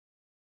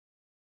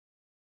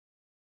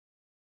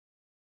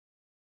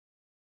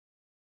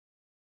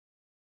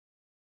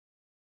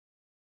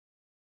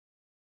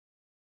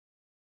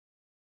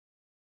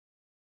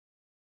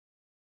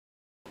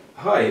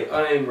Hi,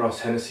 I'm Ross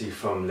Hennessy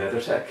from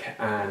Leathertech,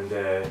 and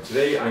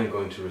today I'm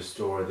going to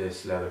restore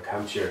this leather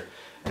couch here.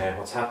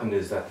 What's happened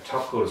is that the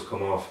top coat has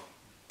come off,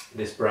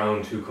 this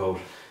brown two-coat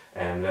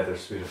leather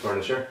suite of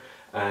furniture,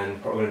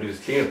 and what we're going to do is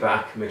clean it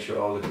back, make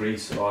sure all the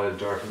grease, oil,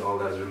 dirt and all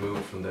that is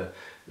removed from the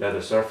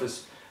leather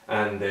surface,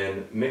 and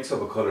then mix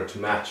up a colour to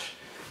match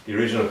the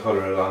original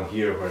colour along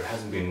here where it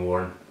hasn't been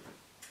worn.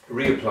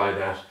 Reapply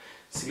that,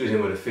 seal it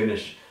in with a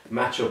finish,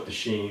 match up the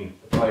sheen,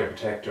 apply a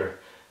protector,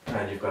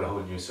 and you've got a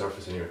whole new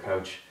surface on your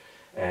couch.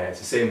 It's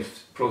the same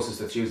process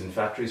that's used in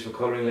factories for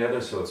colouring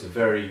leather, so it's a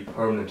very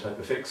permanent type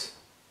of fix.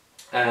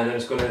 And I'm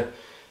just going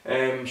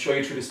to show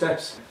you through the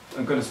steps.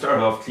 I'm going to start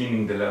off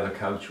cleaning the leather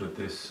couch with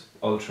this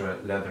Ultra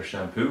Leather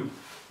Shampoo.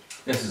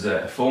 This is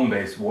a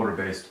foam-based,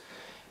 water-based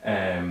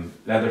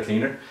leather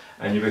cleaner,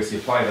 and you basically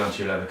apply it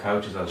onto your leather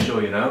couch, as I'll show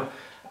you now.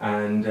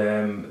 And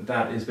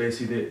that is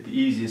basically the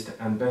easiest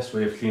and best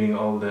way of cleaning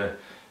all the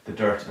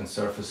dirt and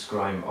surface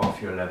grime off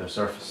your leather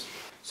surface.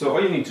 So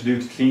all you need to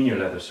do to clean your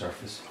leather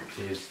surface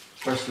is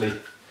firstly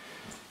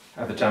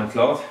have a damp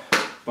cloth,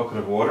 bucket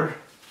of water.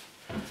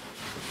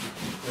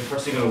 Then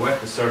first you're going to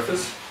wet the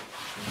surface.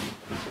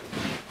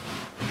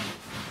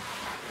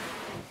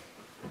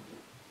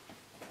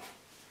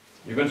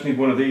 You're going to need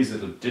one of these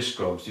little dish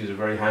scrubs. These are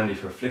very handy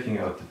for flicking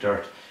out the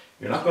dirt.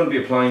 You're not going to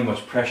be applying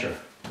much pressure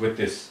with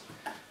this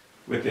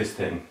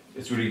thing.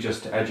 It's really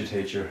just to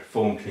agitate your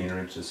foam cleaner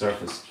into the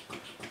surface.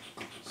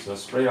 So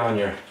spray on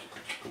your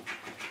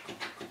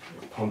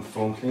pump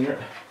foam cleaner,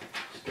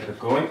 just get it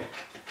going.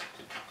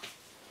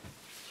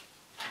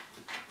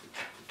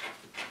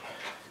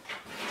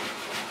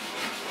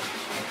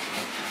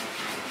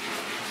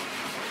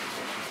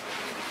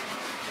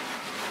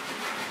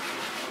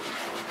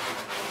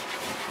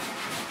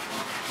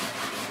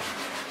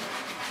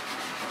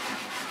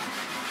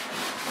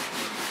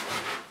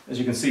 As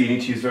you can see, you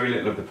need to use very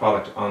little of the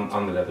product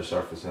on the leather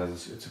surface,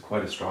 as it's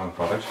quite a strong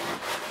product.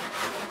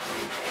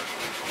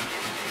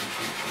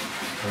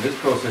 And this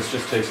process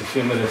just takes a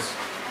few minutes,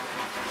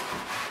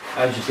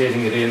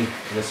 agitating it in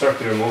a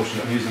circular motion.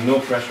 I'm using no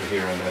pressure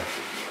here on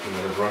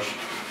the brush.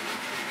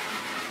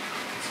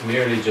 It's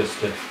merely just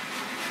to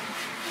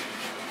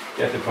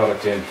get the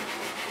product in.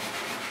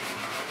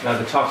 Now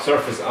the top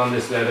surface on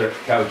this leather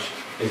couch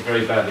is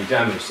very badly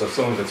damaged, so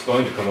some of it's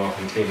going to come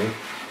off in cleaning.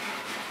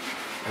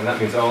 And that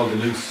means all the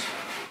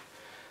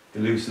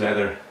loose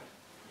leather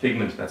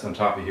pigment that's on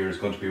top of here is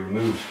going to be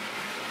removed.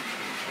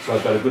 So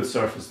I've got a good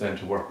surface then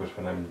to work with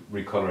when I'm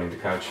recolouring the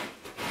couch.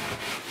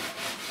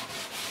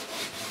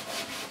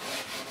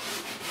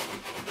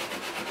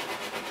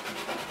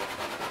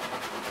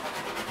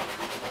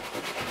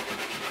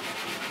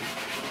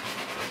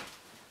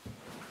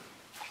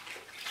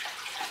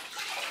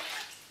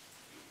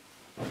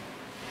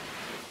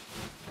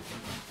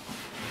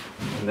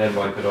 And then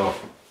wipe it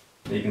off.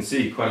 Now you can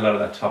see quite a lot of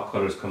that top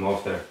colour has come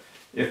off there.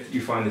 If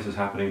you find this is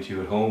happening to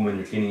you at home when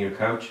you're cleaning your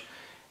couch,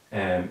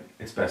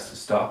 it's best to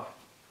stop.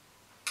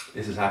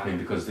 This is happening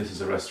because this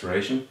is a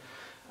restoration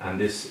and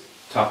this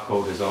top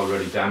coat is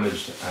already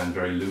damaged and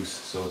very loose,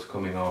 so it's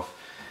coming off.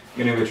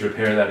 The only way to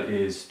repair that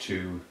is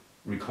to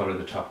recolour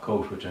the top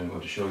coat, which I'm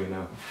going to show you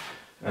now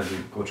as we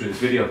go through this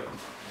video.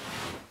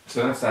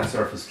 So that's that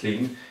surface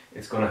clean.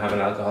 It's going to have an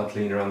alcohol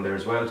cleaner on there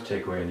as well to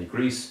take away any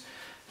grease,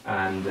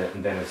 and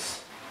then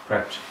it's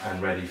prepped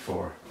and ready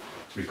for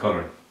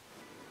recolouring.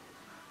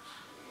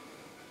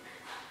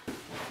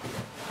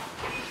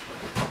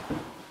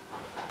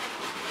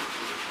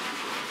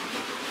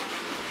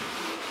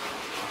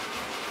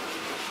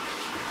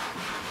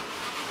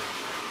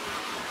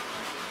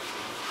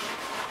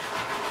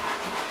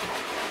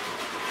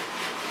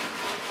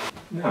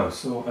 Now,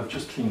 so I've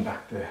just cleaned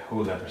back the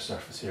whole leather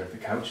surface here of the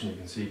couch, and you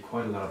can see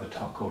quite a lot of the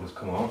top coat has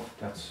come off.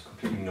 That's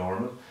completely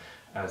normal,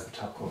 as the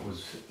top coat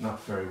was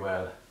not very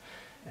well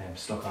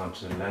stuck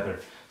onto the leather.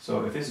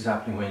 So if this is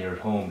happening when you're at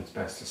home, it's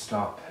best to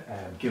stop,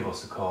 give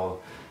us a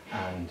call,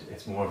 and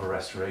it's more of a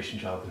restoration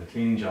job than a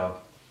cleaning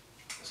job.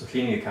 So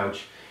cleaning a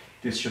couch,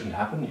 this shouldn't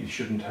happen. You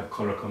shouldn't have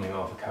colour coming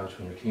off a couch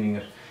when you're cleaning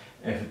it.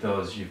 If it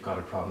does, you've got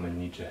a problem and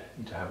you need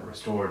to have it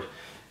restored.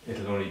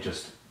 It'll only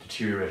just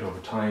deteriorate over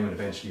time, and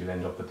eventually you'll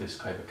end up with this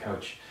type of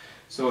couch.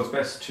 So it's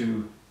best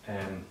to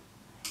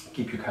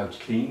keep your couch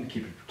clean,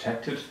 keep it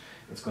protected.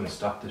 It's going to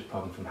stop this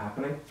problem from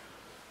happening.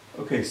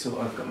 Okay, so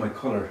I've got my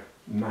colour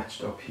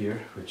matched up here,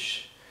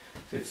 which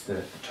fits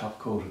the top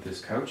coat of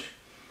this couch.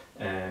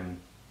 And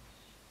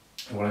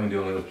what I'm going to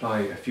do, I'm going to apply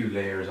a few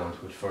layers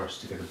onto it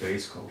first to get a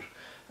base coat,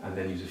 and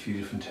then use a few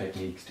different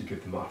techniques to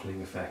give the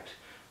mottling effect,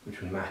 which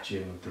will match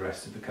in with the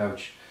rest of the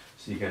couch,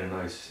 so you get a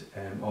nice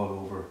all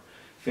over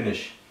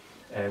finish.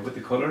 With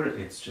the colour,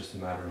 it's just a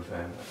matter of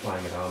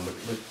applying it on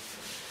with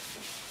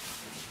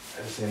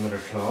the same other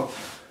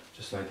cloth,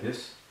 just like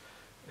this.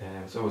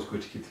 It's always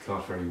good to keep the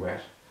cloth very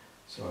wet,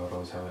 so I would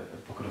always have a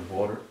bucket of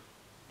water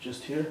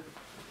just here.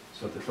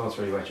 So if the cloth's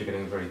very wet, you're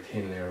getting a very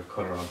thin layer of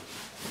colour on.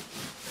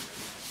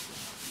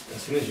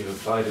 As soon as you've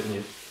applied it and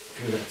you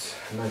feel it's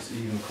a nice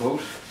even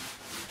coat,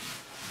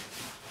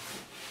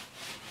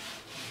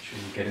 make sure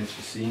you get into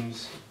the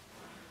seams.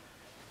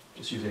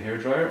 Just use a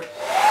hairdryer.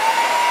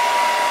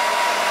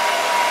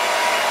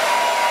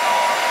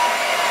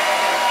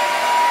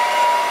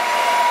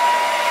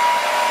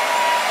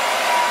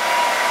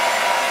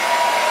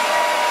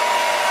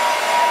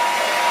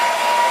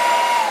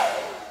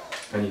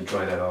 And you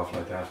dry that off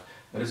like that.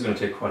 Now this is going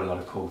to take quite a lot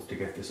of coats to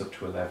get this up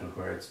to a level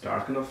where it's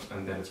dark enough,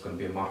 and then it's going to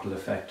be a mottled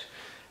effect,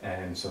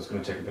 and so it's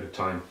going to take a bit of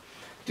time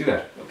to do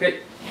that.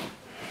 Okay.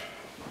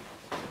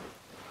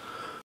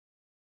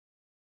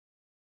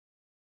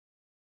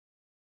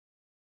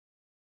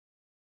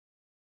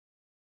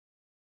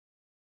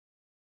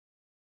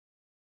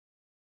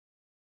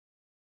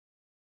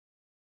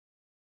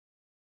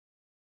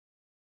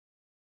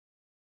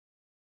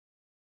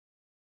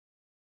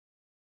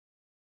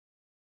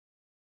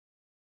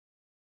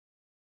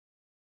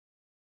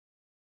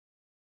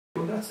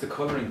 Well, that's the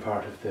colouring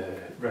part of the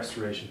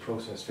restoration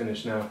process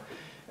finished now.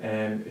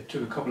 It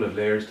took a couple of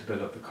layers to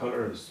build up the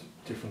colour. It was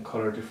different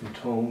colour, different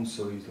tones,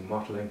 so we used a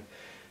mottling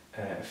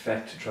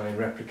effect to try and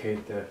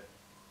replicate the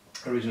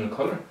original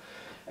colour.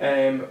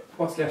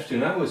 What's left to do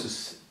now is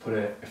just put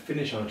a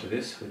finish onto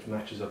this which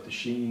matches up the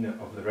sheen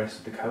of the rest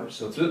of the couch.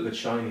 So it's a little bit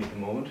shiny at the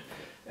moment.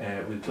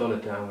 We'll dull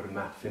it down with a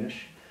matte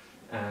finish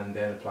and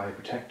then apply a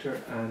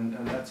protector, and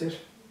that's it.